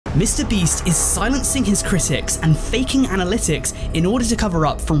MrBeast is silencing his critics and faking analytics in order to cover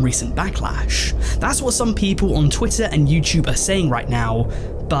up from recent backlash. That's what some people on Twitter and YouTube are saying right now,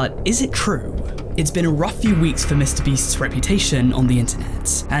 but is it true? It's been a rough few weeks for MrBeast's reputation on the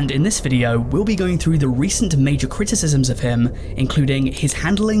internet, and in this video we'll be going through the recent major criticisms of him, including his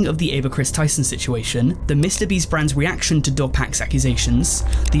handling of the Kris Tyson situation, the MrBeast brand's reaction to Dogpack's accusations,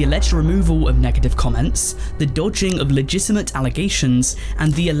 the alleged removal of negative comments, the dodging of legitimate allegations,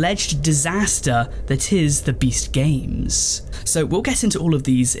 and the alleged disaster that is the Beast Games. So we'll get into all of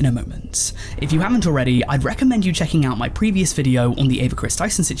these in a moment. If you haven't already, I'd recommend you checking out my previous video on the Kris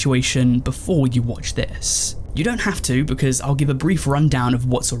Tyson situation before you watch this. You don't have to, because I'll give a brief rundown of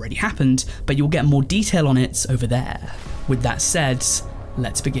what's already happened, but you'll get more detail on it over there. With that said,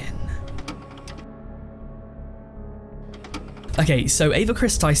 let's begin. Okay, so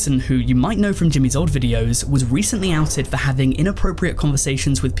Kris Tyson, who you might know from Jimmy's old videos, was recently outed for having inappropriate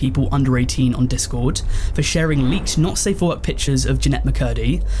conversations with people under 18 on Discord, for sharing leaked not safe for work pictures of Jeanette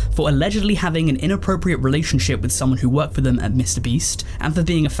McCurdy, for allegedly having an inappropriate relationship with someone who worked for them at MrBeast, and for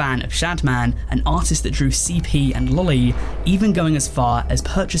being a fan of Shadman, an artist that drew CP and Lolly, even going as far as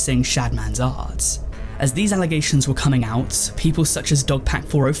purchasing Shadman's art. As these allegations were coming out, people such as Dogpack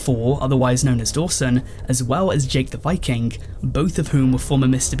 404, otherwise known as Dawson, as well as Jake the Viking, both of whom were former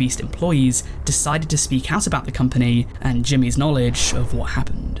MrBeast employees, decided to speak out about the company and Jimmy's knowledge of what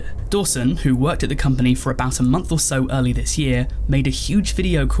happened. Dawson, who worked at the company for about a month or so early this year, made a huge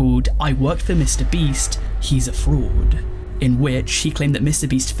video called "I Worked for MrBeast, He's a Fraud," in which he claimed that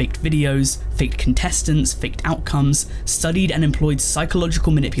MrBeast faked videos, faked contestants, faked outcomes, studied and employed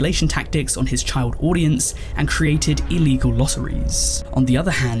psychological manipulation tactics on his child audience, and created illegal lotteries. On the other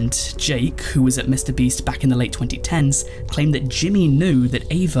hand, Jake, who was at MrBeast back in the late 2010s, claimed that Jimmy knew that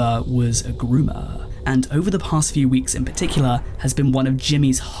Ava was a groomer, and over the past few weeks in particular has been one of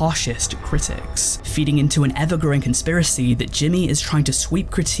Jimmy's harshest critics, feeding into an ever-growing conspiracy that Jimmy is trying to sweep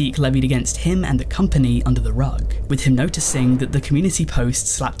critique levied against him and the company under the rug, with him noticing that the community post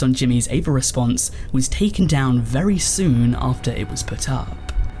slapped on Jimmy's Ava response was taken down very soon after it was put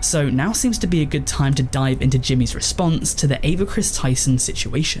up. So now seems to be a good time to dive into Jimmy's response to the Kris Tyson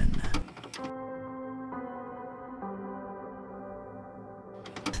situation.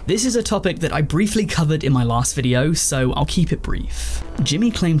 This is a topic that I briefly covered in my last video, so I'll keep it brief.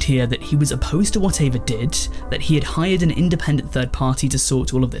 Jimmy claimed here that he was opposed to what Ava did, that he had hired an independent third party to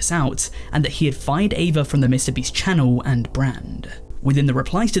sort all of this out, and that he had fired Ava from the MrBeast channel and brand. Within the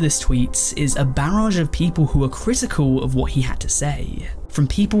replies to this tweet is a barrage of people who are critical of what he had to say. From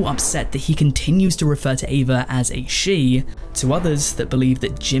people upset that he continues to refer to Ava as a she, to others that believe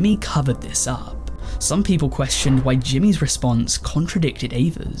that Jimmy covered this up. Some people questioned why Jimmy's response contradicted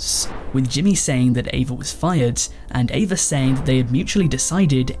Ava's, with Jimmy saying that Ava was fired, and Ava saying that they had mutually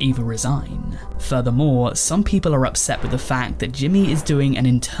decided Ava resign. Furthermore, some people are upset with the fact that Jimmy is doing an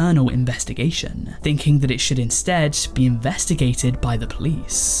internal investigation, thinking that it should instead be investigated by the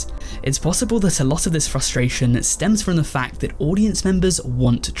police. It's possible that a lot of this frustration stems from the fact that audience members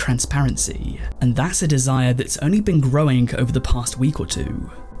want transparency, and that's a desire that's only been growing over the past week or two.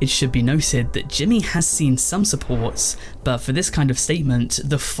 It should be noted that Jimmy has seen some supports, but for this kind of statement,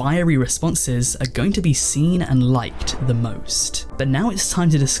 the fiery responses are going to be seen and liked the most. But now it's time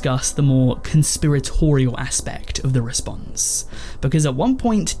to discuss the more conspiratorial aspect of the response, because at one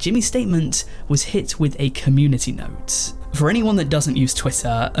point Jimmy's statement was hit with a community note. For anyone that doesn't use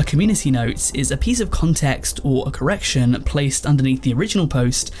Twitter, a community note is a piece of context or a correction placed underneath the original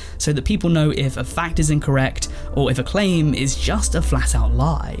post so that people know if a fact is incorrect or if a claim is just a flat out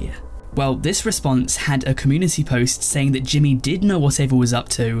lie. Well, this response had a community post saying that Jimmy did know what Ava was up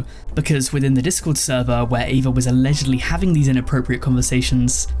to, because within the Discord server where Ava was allegedly having these inappropriate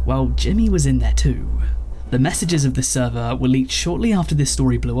conversations, well, Jimmy was in there too. The messages of the server were leaked shortly after this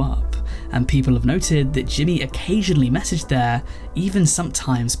story blew up, and people have noted that Jimmy occasionally messaged there, even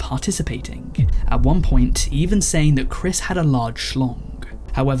sometimes participating, at one point even saying that Kris had a large schlong.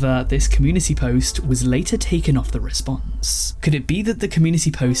 However, this community post was later taken off the response. Could it be that the community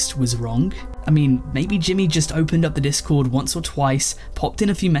post was wrong? I mean, maybe Jimmy just opened up the Discord once or twice, popped in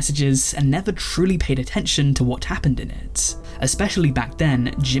a few messages, and never truly paid attention to what happened in it. Especially back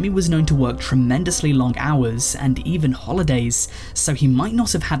then, Jimmy was known to work tremendously long hours and even holidays, so he might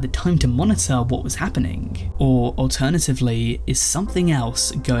not have had the time to monitor what was happening. Or alternatively, is something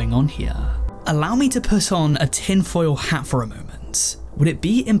else going on here? Allow me to put on a tinfoil hat for a moment. Would it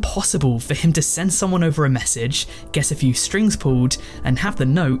be impossible for him to send someone over a message, get a few strings pulled, and have the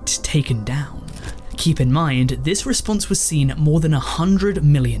note taken down? Keep in mind, this response was seen more than 100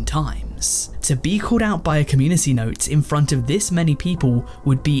 million times. victims. To be called out by a community note in front of this many people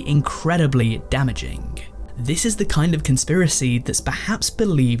would be incredibly damaging. This is the kind of conspiracy that's perhaps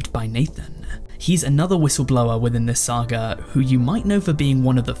believed by Nathan. He's another whistleblower within this saga who you might know for being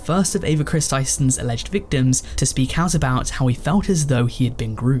one of the first of Ava Kris Tyson's alleged victims to speak out about how he felt as though he had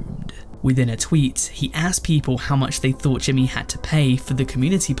been groomed. Within a tweet, he asked people how much they thought Jimmy had to pay for the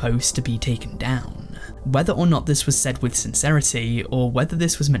community post to be taken down. Whether or not this was said with sincerity, or whether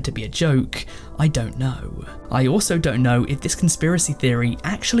this was meant to be a joke, I don't know. I also don't know if this conspiracy theory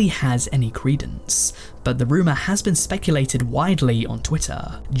actually has any credence, but the rumour has been speculated widely on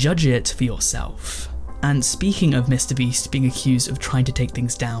Twitter. Judge it for yourself. And speaking of MrBeast being accused of trying to take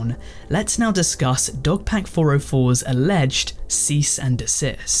things down, let's now discuss Dogpack 404's alleged cease and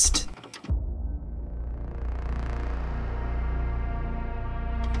desist.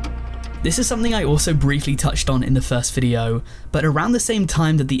 This is something I also briefly touched on in the first video, but around the same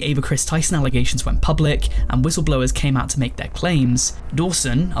time that the Ava Kris Tyson allegations went public and whistleblowers came out to make their claims,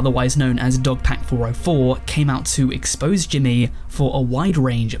 Dawson, otherwise known as Dogpack 404, came out to expose Jimmy for a wide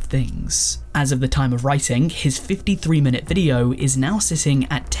range of things. As of the time of writing, his 53-minute video is now sitting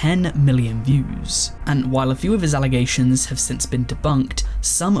at 10 million views. And while a few of his allegations have since been debunked,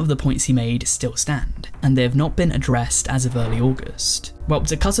 some of the points he made still stand, and they have not been addressed as of early August. Well,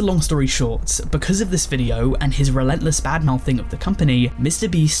 to cut a long story short, because of this video and his relentless badmouthing of the company,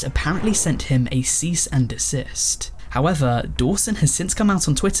 MrBeast apparently sent him a cease and desist. However, Dawson has since come out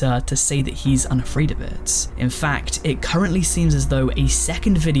on Twitter to say that he's unafraid of it. In fact, it currently seems as though a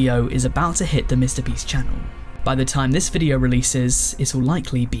second video is about to hit the MrBeast channel. By the time this video releases, it'll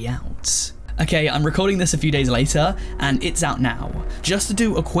likely be out. Okay, I'm recording this a few days later, and it's out now. Just to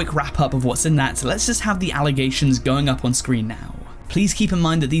do a quick wrap up of what's in that, let's just have the allegations going up on screen now. Please keep in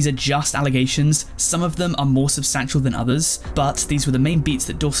mind that these are just allegations, some of them are more substantial than others, but these were the main beats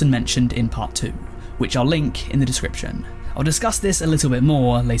that Dawson mentioned in part 2, which I'll link in the description. I'll discuss this a little bit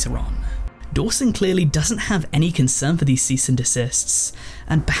more later on. Dawson clearly doesn't have any concern for these cease and desists,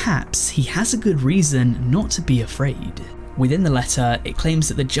 and perhaps he has a good reason not to be afraid. Within the letter, it claims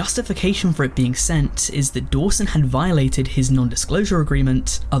that the justification for it being sent is that Dawson had violated his non-disclosure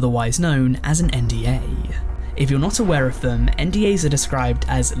agreement, otherwise known as an NDA. If you're not aware of them, NDAs are described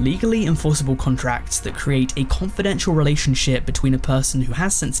as legally enforceable contracts that create a confidential relationship between a person who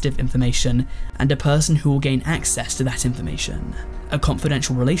has sensitive information and a person who will gain access to that information. A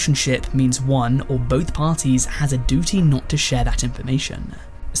confidential relationship means one or both parties has a duty not to share that information.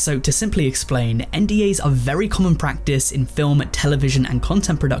 So to simply explain, NDAs are very common practice in film, television and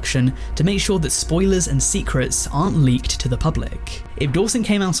content production to make sure that spoilers and secrets aren't leaked to the public. If Dawson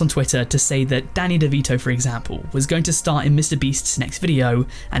came out on Twitter to say that Danny DeVito, for example, was going to star in MrBeast's next video,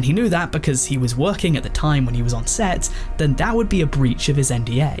 and he knew that because he was working at the time when he was on set, then that would be a breach of his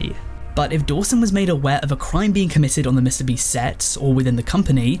NDA. But if Dawson was made aware of a crime being committed on the MrBeast set or within the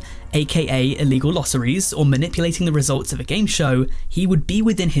company, aka illegal lotteries or manipulating the results of a game show, he would be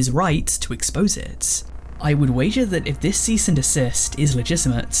within his right to expose it. I would wager that if this cease and desist is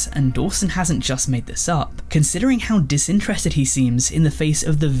legitimate, and Dawson hasn't just made this up, considering how disinterested he seems in the face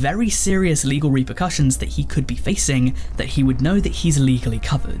of the very serious legal repercussions that he could be facing, that he would know that he's legally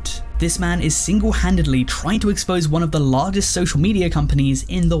covered. This man is single-handedly trying to expose one of the largest social media companies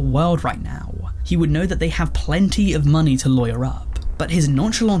in the world right now. He would know that they have plenty of money to lawyer up. But his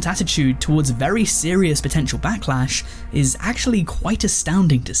nonchalant attitude towards very serious potential backlash is actually quite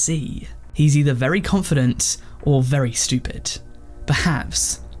astounding to see. He's either very confident or very stupid.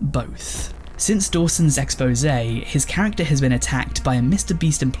 Perhaps both. Since Dawson's expose, his character has been attacked by a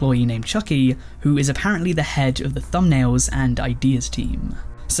MrBeast employee named Chucky, who is apparently the head of the thumbnails and ideas team.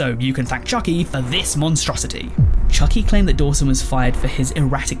 So you can thank Chucky for this monstrosity. Chucky claimed that Dawson was fired for his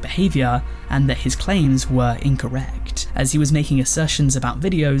erratic behaviour and that his claims were incorrect, as he was making assertions about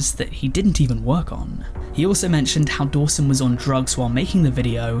videos that he didn't even work on. He also mentioned how Dawson was on drugs while making the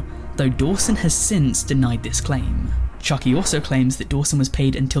video, though Dawson has since denied this claim. Chucky also claims that Dawson was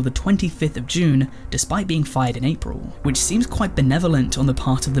paid until the 25th of June despite being fired in April, which seems quite benevolent on the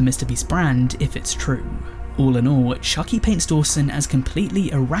part of the MrBeast brand if it's true. All in all, Chucky paints Dawson as completely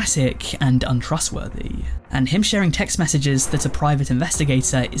erratic and untrustworthy, and him sharing text messages that a private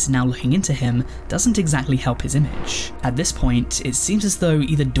investigator is now looking into him doesn't exactly help his image. At this point, it seems as though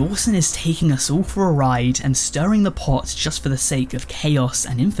either Dawson is taking us all for a ride and stirring the pot just for the sake of chaos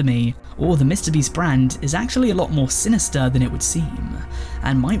and infamy, or the MrBeast brand is actually a lot more sinister than it would seem,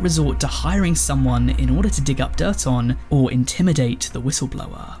 and might resort to hiring someone in order to dig up dirt on or intimidate the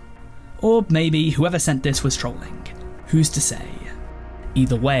whistleblower. Or maybe whoever sent this was trolling. Who's to say?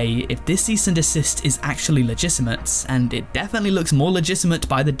 Either way, if this cease and desist is actually legitimate, and it definitely looks more legitimate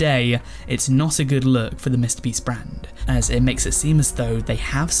by the day, it's not a good look for the MrBeast brand, as it makes it seem as though they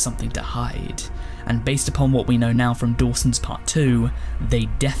have something to hide. And based upon what we know now from Dawson's Part 2, they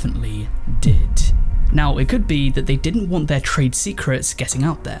definitely did. Now, it could be that they didn't want their trade secrets getting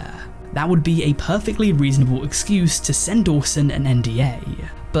out there. That would be a perfectly reasonable excuse to send Dawson an NDA.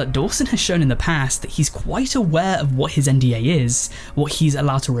 But Dawson has shown in the past that he's quite aware of what his NDA is, what he's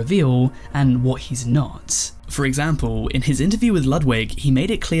allowed to reveal, and what he's not. For example, in his interview with Ludwig, he made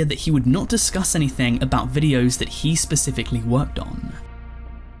it clear that he would not discuss anything about videos that he specifically worked on.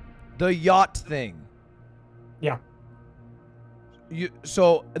 The yacht thing. Yeah.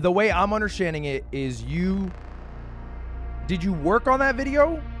 So the way I'm understanding it is did you work on that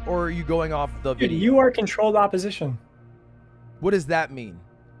video, or are you going off the video? Dude, you are controlled opposition. What does that mean?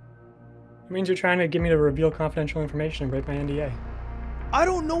 It means you're trying to get me to reveal confidential information and break my NDA. I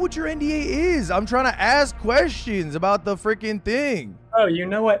don't know what your NDA is. I'm trying to ask questions about the freaking thing. Oh, you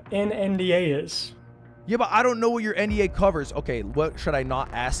know what an NDA is? Yeah, but I don't know what your NDA covers. Okay, what should I not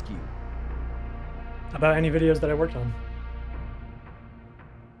ask you? About any videos that I worked on.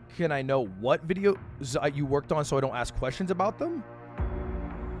 Can I know what videos you worked on so I don't ask questions about them?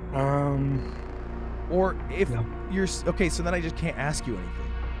 Or if you're... Okay, so then I just can't ask you anything.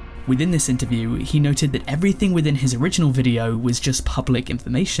 Within this interview, he noted that everything within his original video was just public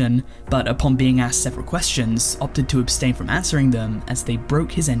information, but upon being asked several questions, opted to abstain from answering them as they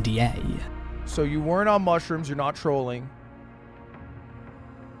broke his NDA. So you weren't on mushrooms, you're not trolling.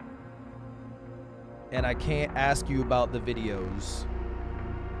 And I can't ask you about the videos.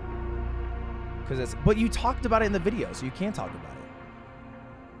 But you talked about it in the video, so you can talk about it.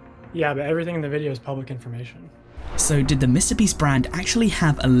 Yeah, but everything in the video is public information. So did the MrBeast brand actually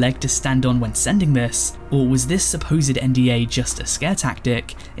have a leg to stand on when sending this, or was this supposed NDA just a scare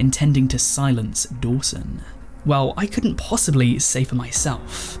tactic intending to silence Dawson? Well, I couldn't possibly say for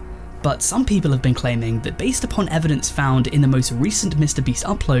myself, but some people have been claiming that based upon evidence found in the most recent MrBeast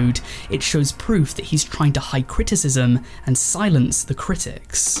upload, it shows proof that he's trying to hide criticism and silence the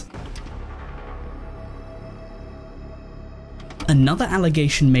critics. Another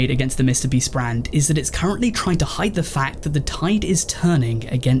allegation made against the MrBeast brand is that it's currently trying to hide the fact that the tide is turning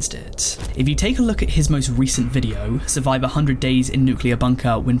against it. If you take a look at his most recent video, Survive 100 Days in Nuclear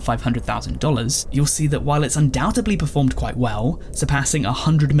Bunker, Win $500,000, you'll see that while it's undoubtedly performed quite well, surpassing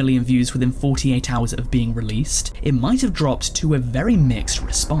 100 million views within 48 hours of being released, it might have dropped to a very mixed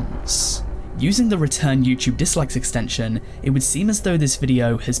response. Using the return YouTube dislikes extension, it would seem as though this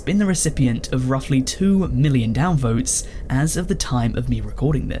video has been the recipient of roughly 2 million downvotes as of the time of me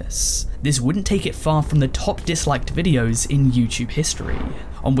recording this. This wouldn't take it far from the top disliked videos in YouTube history.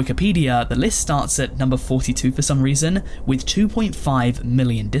 On Wikipedia, the list starts at number 42 for some reason, with 2.5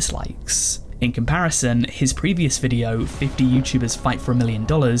 million dislikes. In comparison, his previous video, 50 YouTubers Fight for $1 Million,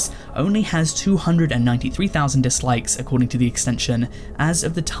 only has 293,000 dislikes according to the extension as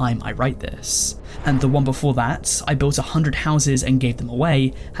of the time I write this. And the one before that, I built 100 houses and gave them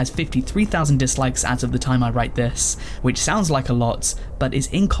away, has 53,000 dislikes as of the time I write this, which sounds like a lot, but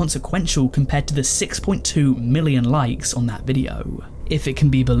is inconsequential compared to the 6.2 million likes on that video. If it can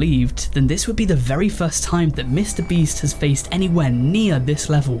be believed, then this would be the very first time that MrBeast has faced anywhere near this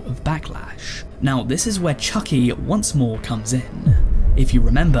level of backlash. Now, this is where Chucky once more comes in. If you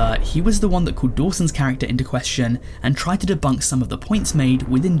remember, he was the one that called Dawson's character into question and tried to debunk some of the points made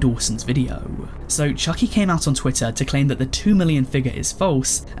within Dawson's video. So Chucky came out on Twitter to claim that the 2 million figure is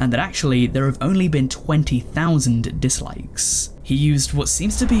false and that actually there have only been 20,000 dislikes. He used what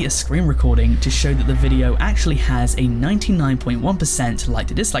seems to be a screen recording to show that the video actually has a 99.1% like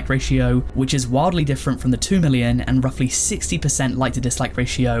to dislike ratio, which is wildly different from the 2 million and roughly 60% like to dislike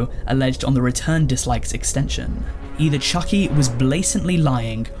ratio alleged on the return dislikes extension. Either Chucky was blatantly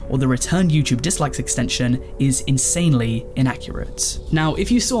lying, or the return YouTube dislikes extension is insanely inaccurate. Now, if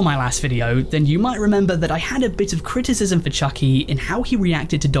you saw my last video, then you might remember that I had a bit of criticism for Chucky in how he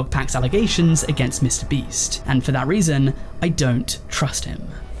reacted to Dogpack's allegations against MrBeast, and for that reason, I don't trust him.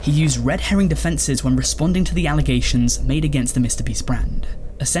 He used red herring defenses when responding to the allegations made against the MrBeast brand.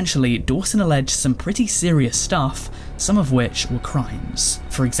 Essentially, Dawson alleged some pretty serious stuff, some of which were crimes.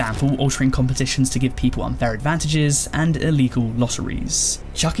 For example, altering competitions to give people unfair advantages and illegal lotteries.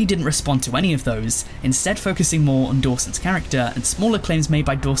 Chucky didn't respond to any of those, instead focusing more on Dawson's character and smaller claims made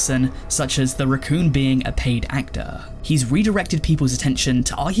by Dawson, such as the raccoon being a paid actor. He's redirected people's attention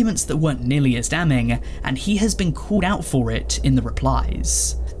to arguments that weren't nearly as damning, and he has been called out for it in the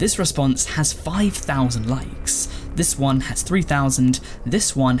replies. This response has 5,000 likes. This one has 3,000,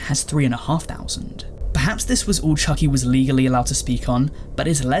 this one has 3,500. Perhaps this was all Chucky was legally allowed to speak on, but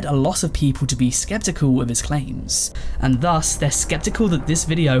it's led a lot of people to be skeptical of his claims, and thus they're skeptical that this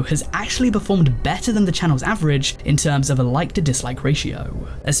video has actually performed better than the channel's average in terms of a like to dislike ratio,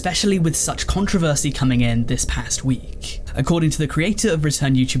 especially with such controversy coming in this past week. According to the creator of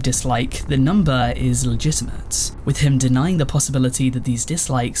Return YouTube Dislike, the number is legitimate, with him denying the possibility that these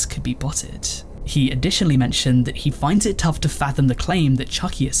dislikes could be botted. He additionally mentioned that he finds it tough to fathom the claim that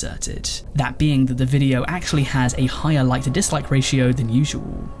Chucky asserted, that being that the video actually has a higher like to dislike ratio than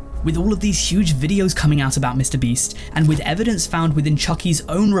usual. With all of these huge videos coming out about MrBeast, and with evidence found within Chucky's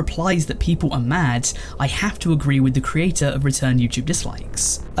own replies that people are mad, I have to agree with the creator of Return YouTube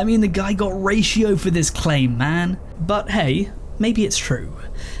Dislikes. I mean, the guy got ratio for this claim, man. But hey, maybe it's true.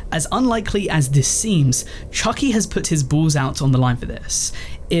 As unlikely as this seems, Chucky has put his balls out on the line for this.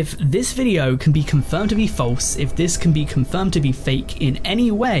 If this video can be confirmed to be false, if this can be confirmed to be fake in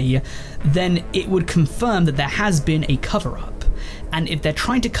any way, then it would confirm that there has been a cover-up. And if they're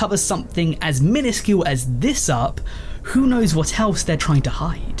trying to cover something as minuscule as this up, who knows what else they're trying to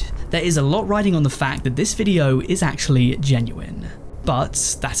hide. There is a lot riding on the fact that this video is actually genuine.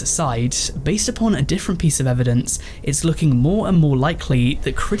 But, that aside, based upon a different piece of evidence, it's looking more and more likely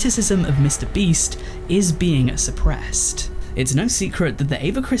that criticism of MrBeast is being suppressed. It's no secret that the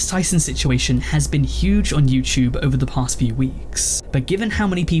Ava Kris Tyson situation has been huge on YouTube over the past few weeks, but given how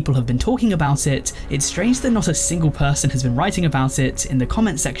many people have been talking about it, it's strange that not a single person has been writing about it in the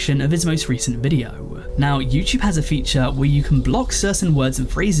comment section of his most recent video. Now, YouTube has a feature where you can block certain words and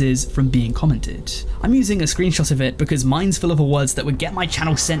phrases from being commented. I'm using a screenshot of it because mine's full of words that would get my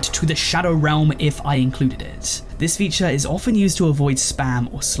channel sent to the shadow realm if I included it. This feature is often used to avoid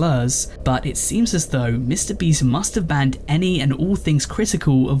spam or slurs, but it seems as though MrBeast must have banned any and all things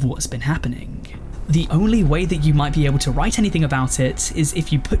critical of what's been happening. The only way that you might be able to write anything about it is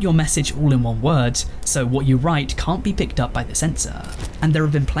if you put your message all in one word, so what you write can't be picked up by the censor. And there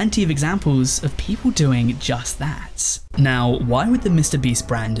have been plenty of examples of people doing just that. Now, why would the MrBeast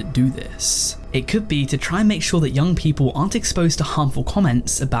brand do this? It could be to try and make sure that young people aren't exposed to harmful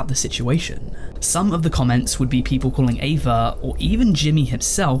comments about the situation. Some of the comments would be people calling Ava, or even Jimmy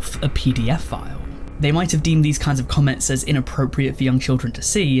himself, a PDF file. They might have deemed these kinds of comments as inappropriate for young children to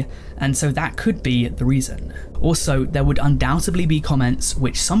see, and so that could be the reason. Also, there would undoubtedly be comments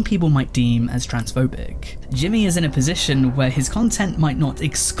which some people might deem as transphobic. Jimmy is in a position where his content might not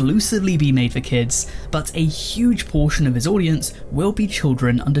exclusively be made for kids, but a huge portion of his audience will be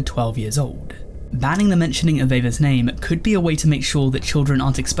children under 12 years old. Banning the mentioning of Ava's name could be a way to make sure that children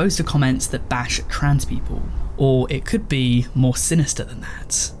aren't exposed to comments that bash trans people. Or it could be more sinister than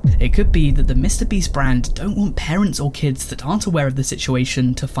that. It could be that the MrBeast brand don't want parents or kids that aren't aware of the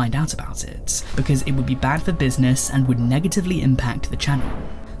situation to find out about it, because it would be bad for business and would negatively impact the channel.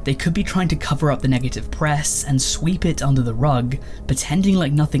 They could be trying to cover up the negative press and sweep it under the rug, pretending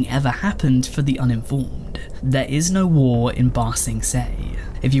like nothing ever happened for the uninformed. There is no war in Ba Sing Se.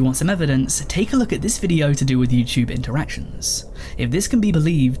 If you want some evidence, take a look at this video to do with YouTube interactions. If this can be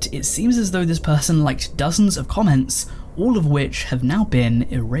believed, it seems as though this person liked dozens of comments, all of which have now been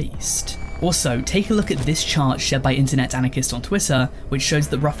erased. Also, take a look at this chart shared by Internet Anarchist on Twitter, which shows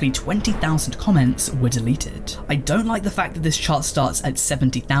that roughly 20,000 comments were deleted. I don't like the fact that this chart starts at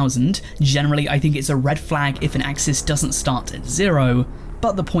 70,000. Generally, I think it's a red flag if an axis doesn't start at 0,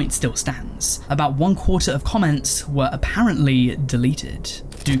 but the point still stands. About 1/4 of comments were apparently deleted.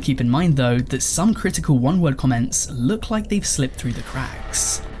 Do keep in mind though that some critical one-word comments look like they've slipped through the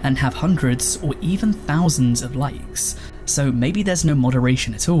cracks, and have hundreds or even thousands of likes. So maybe there's no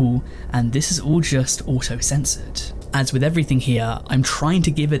moderation at all, and this is all just auto-censored. As with everything here, I'm trying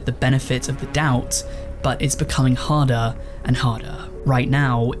to give it the benefit of the doubt, but it's becoming harder and harder. Right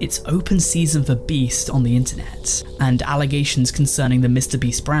now, it's open season for Beast on the internet, and allegations concerning the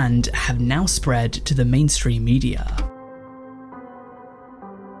MrBeast brand have now spread to the mainstream media.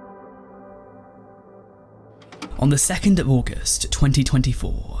 On the 2nd of August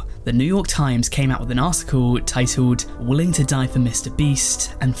 2024, the New York Times came out with an article titled "Willing to Die for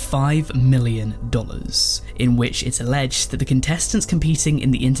MrBeast and $5 million," in which it's alleged that the contestants competing in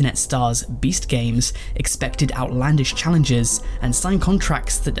the internet star's Beast games expected outlandish challenges and signed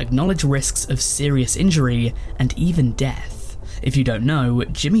contracts that acknowledge risks of serious injury and even death. If you don't know,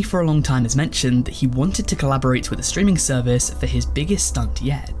 Jimmy for a long time has mentioned that he wanted to collaborate with a streaming service for his biggest stunt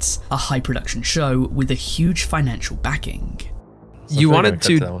yet, a high production show with a huge financial backing. You wanted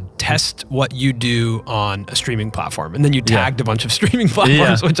to test what you do on a streaming platform, and then you tagged a bunch of streaming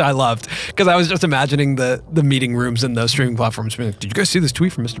platforms, which I loved, because I was just imagining the meeting rooms in those streaming platforms being like, did you guys see this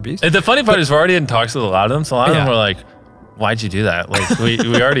tweet from MrBeast? The funny part is we're already in talks with a lot of them, so a lot of them were like, why'd you do that? Like, we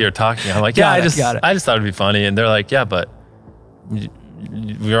already are talking. I'm like, yeah, I just thought it'd be funny. And they're like, yeah, but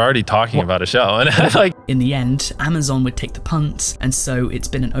we were already talking about a show. And like, in the end, Amazon would take the punt, and so it's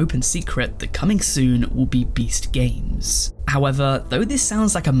been an open secret that coming soon will be Beast Games. However, though this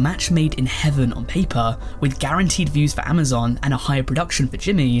sounds like a match made in heaven on paper, with guaranteed views for Amazon and a higher production for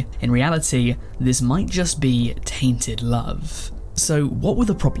Jimmy, in reality, this might just be tainted love. So what were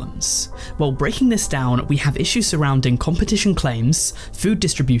the problems? Well, breaking this down, we have issues surrounding competition claims, food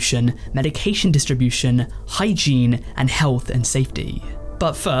distribution, medication distribution, hygiene, and health and safety.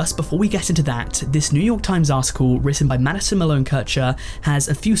 But first, before we get into that, this New York Times article written by Madison Malone Kircher has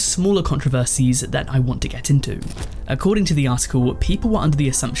a few smaller controversies that I want to get into. According to the article, people were under the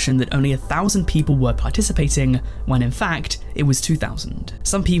assumption that only 1,000 people were participating, when in fact, it was 2,000.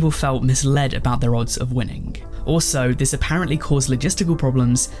 Some people felt misled about their odds of winning. Also, this apparently caused logistical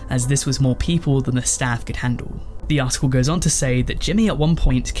problems, as this was more people than the staff could handle. The article goes on to say that Jimmy at one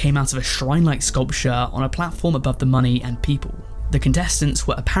point came out of a shrine-like sculpture on a platform above the money and people. The contestants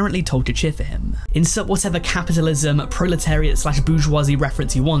were apparently told to cheer for him. Insert whatever capitalism, proletariat/bourgeoisie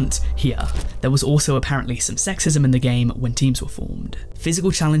reference you want here. There was also apparently some sexism in the game when teams were formed.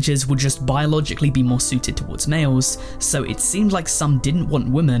 Physical challenges would just biologically be more suited towards males, so it seemed like some didn't want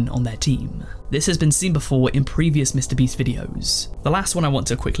women on their team. This has been seen before in previous MrBeast videos. The last one I want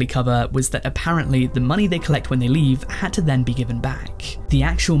to quickly cover was that apparently the money they collect when they leave had to then be given back. The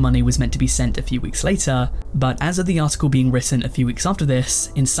actual money was meant to be sent a few weeks later, but as of the article being written a few weeks after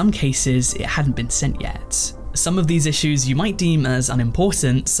this, in some cases it hadn't been sent yet. Some of these issues you might deem as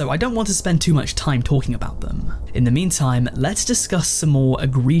unimportant, so I don't want to spend too much time talking about them. In the meantime, let's discuss some more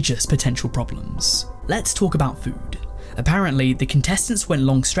egregious potential problems. Let's talk about food. Apparently, the contestants went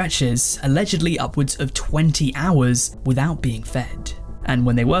long stretches, allegedly upwards of 20 hours, without being fed. And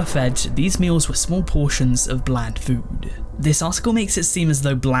when they were fed, these meals were small portions of bland food. This article makes it seem as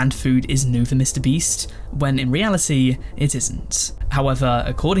though bland food is new for MrBeast, when in reality, it isn't. However,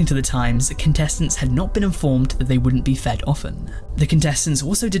 according to the Times, contestants had not been informed that they wouldn't be fed often. The contestants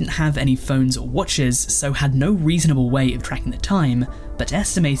also didn't have any phones or watches, so had no reasonable way of tracking the time, but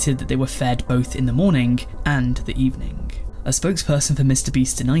estimated that they were fed both in the morning and the evening. A spokesperson for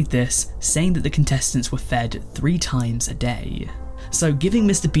MrBeast denied this, saying that the contestants were fed 3 times a day. So giving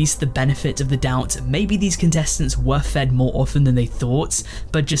MrBeast the benefit of the doubt, maybe these contestants were fed more often than they thought,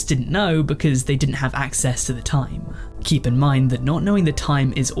 but just didn't know because they didn't have access to the time. Keep in mind that not knowing the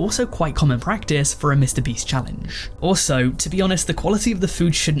time is also quite common practice for a MrBeast challenge. Also, to be honest, the quality of the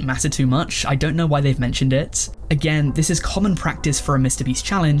food shouldn't matter too much, I don't know why they've mentioned it. Again, this is common practice for a MrBeast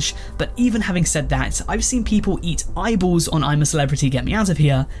challenge, but even having said that, I've seen people eat eyeballs on I'm a Celebrity Get Me Out of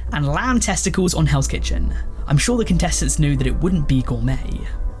Here, and lamb testicles on Hell's Kitchen. I'm sure the contestants knew that it wouldn't be gourmet.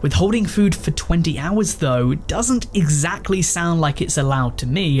 Withholding food for 20 hours though doesn't exactly sound like it's allowed to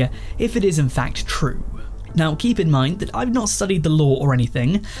me, if it is in fact true. Now keep in mind that I've not studied the law or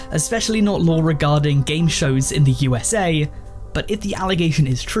anything, especially not law regarding game shows in the USA, but if the allegation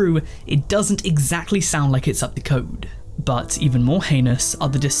is true, it doesn't exactly sound like it's up the code. But even more heinous are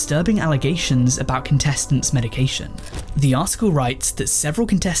the disturbing allegations about contestants' medication. The article writes that several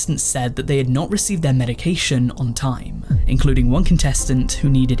contestants said that they had not received their medication on time, including one contestant who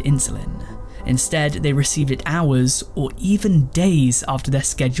needed insulin. Instead, they received it hours or even days after their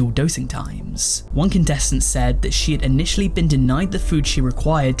scheduled dosing times. One contestant said that she had initially been denied the food she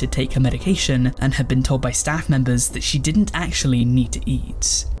required to take her medication and had been told by staff members that she didn't actually need to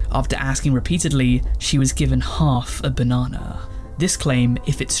eat. After asking repeatedly, she was given half a banana. This claim,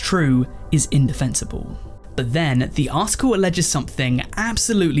 if it's true, is indefensible. But then, the article alleges something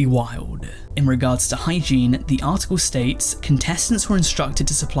absolutely wild. In regards to hygiene, the article states contestants were instructed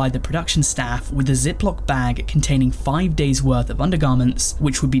to supply the production staff with a Ziploc bag containing 5 days worth of undergarments,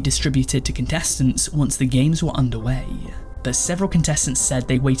 which would be distributed to contestants once the games were underway. But several contestants said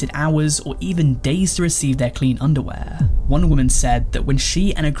they waited hours or even days to receive their clean underwear. One woman said that when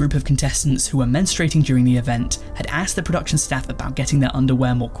she and a group of contestants who were menstruating during the event had asked the production staff about getting their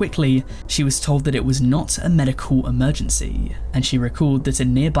underwear more quickly, she was told that it was not a medical emergency, and she recalled that a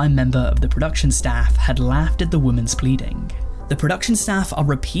nearby member of the production staff had laughed at the woman's pleading. The production staff are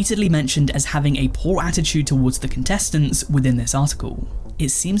repeatedly mentioned as having a poor attitude towards the contestants within this article. It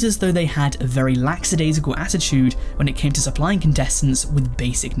seems as though they had a very lackadaisical attitude when it came to supplying contestants with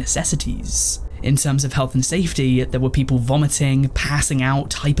basic necessities. In terms of health and safety, there were people vomiting, passing out,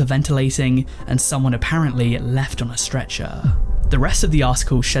 hyperventilating, and someone apparently left on a stretcher. The rest of the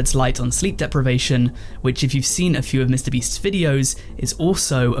article sheds light on sleep deprivation, which if you've seen a few of MrBeast's videos, is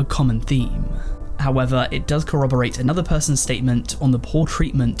also a common theme. However, it does corroborate another person's statement on the poor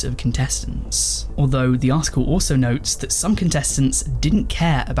treatment of contestants. Although the article also notes that some contestants didn't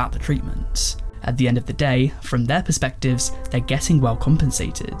care about the treatment. At the end of the day, from their perspectives, they're getting well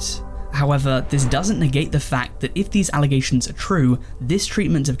compensated. However, this doesn't negate the fact that if these allegations are true, this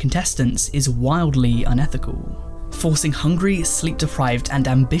treatment of contestants is wildly unethical. Forcing hungry, sleep-deprived, and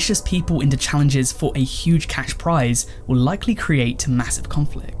ambitious people into challenges for a huge cash prize will likely create massive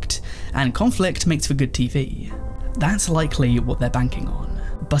conflict, and conflict makes for good TV. That's likely what they're banking on.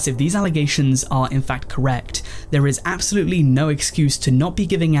 But if these allegations are in fact correct, there is absolutely no excuse to not be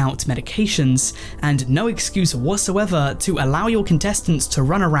giving out medications, and no excuse whatsoever to allow your contestants to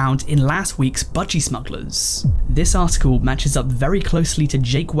run around in last week's budgie smugglers. This article matches up very closely to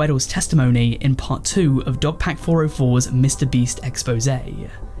Jake Weddle's testimony in part 2 of Dogpack 404's MrBeast expose.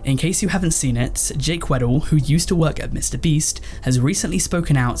 In case you haven't seen it, Jake Weddle, who used to work at MrBeast, has recently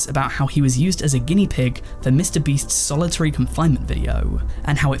spoken out about how he was used as a guinea pig for MrBeast's solitary confinement video,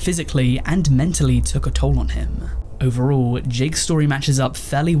 and how it physically and mentally took a toll on him. Overall, Jake's story matches up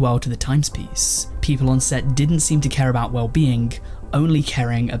fairly well to the Times piece. People on set didn't seem to care about well-being, only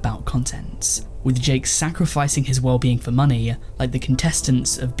caring about content, with Jake sacrificing his well-being for money like the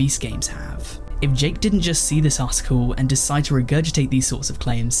contestants of Beast Games have. If Jake didn't just see this article and decide to regurgitate these sorts of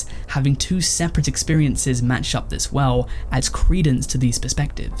claims, having two separate experiences match up this well adds credence to these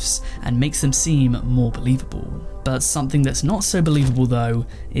perspectives and makes them seem more believable. But something that's not so believable though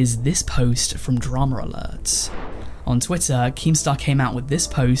is this post from Drama Alert. On Twitter, Keemstar came out with this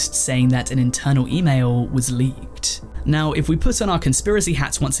post saying that an internal email was leaked. Now, if we put on our conspiracy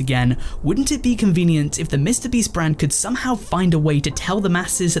hats once again, wouldn't it be convenient if the MrBeast brand could somehow find a way to tell the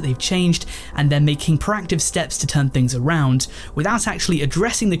masses that they've changed and they're making proactive steps to turn things around without actually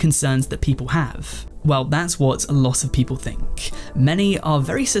addressing the concerns that people have? Well, that's what a lot of people think. Many are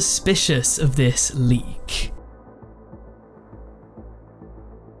very suspicious of this leak.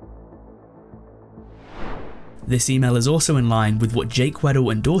 This email is also in line with what Jake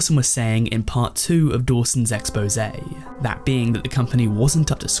Weddle and Dawson were saying in part 2 of Dawson's expose, that being that the company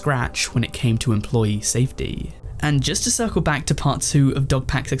wasn't up to scratch when it came to employee safety. And just to circle back to part 2 of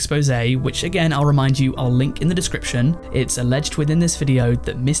Dogpack's expose, which again I'll remind you I'll link in the description, it's alleged within this video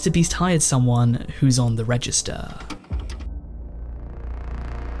that MrBeast hired someone who's on the register.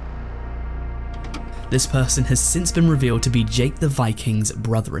 This person has since been revealed to be Jake the Viking's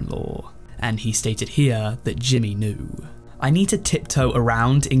brother-in-law. And he stated here that Jimmy knew. I need to tiptoe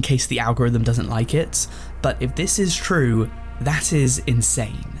around in case the algorithm doesn't like it, but if this is true, that is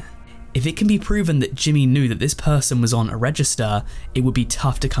insane. If it can be proven that Jimmy knew that this person was on a register, it would be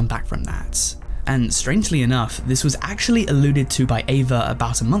tough to come back from that. And strangely enough, this was actually alluded to by Ava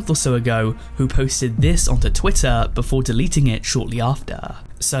about a month or so ago, who posted this onto Twitter before deleting it shortly after.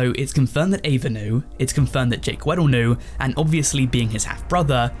 So it's confirmed that Ava knew, it's confirmed that Jake Weddle knew, and obviously being his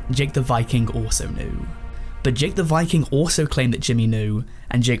half-brother, Jake the Viking also knew. But Jake the Viking also claimed that Jimmy knew,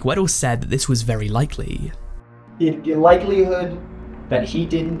 and Jake Weddle said that this was very likely. The likelihood that he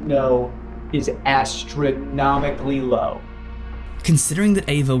didn't know is astronomically low. Considering that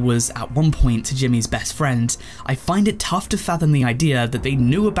Ava was at one point Jimmy's best friend, I find it tough to fathom the idea that they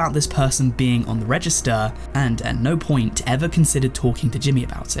knew about this person being on the register and at no point ever considered talking to Jimmy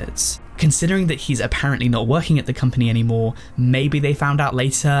about it. Considering that he's apparently not working at the company anymore, maybe they found out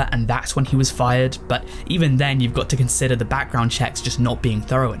later and that's when he was fired, but even then you've got to consider the background checks just not being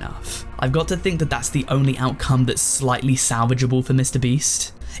thorough enough. I've got to think that that's the only outcome that's slightly salvageable for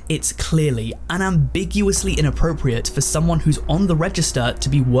MrBeast. It's clearly unambiguously inappropriate for someone who's on the register to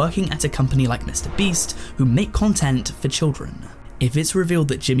be working at a company like MrBeast who make content for children. If it's revealed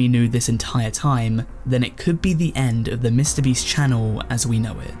that Jimmy knew this entire time, then it could be the end of the MrBeast channel as we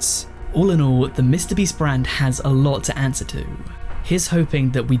know it. All in all, the MrBeast brand has a lot to answer to. Here's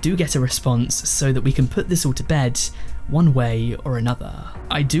hoping that we do get a response so that we can put this all to bed one way or another.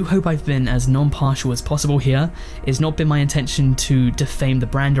 I do hope I've been as non-partial as possible here. It's not been my intention to defame the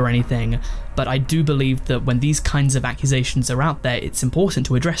brand or anything, but I do believe that when these kinds of accusations are out there, it's important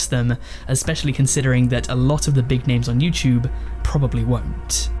to address them, especially considering that a lot of the big names on YouTube probably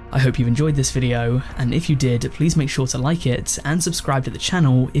won't. I hope you've enjoyed this video, and if you did, please make sure to like it and subscribe to the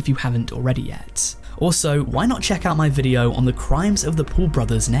channel if you haven't already yet. Also, why not check out my video on the crimes of the Paul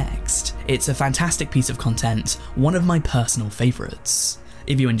brothers next? It's a fantastic piece of content, one of my personal favourites.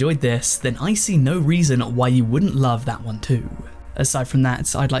 If you enjoyed this, then I see no reason why you wouldn't love that one too. Aside from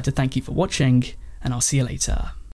that, I'd like to thank you for watching, and I'll see you later.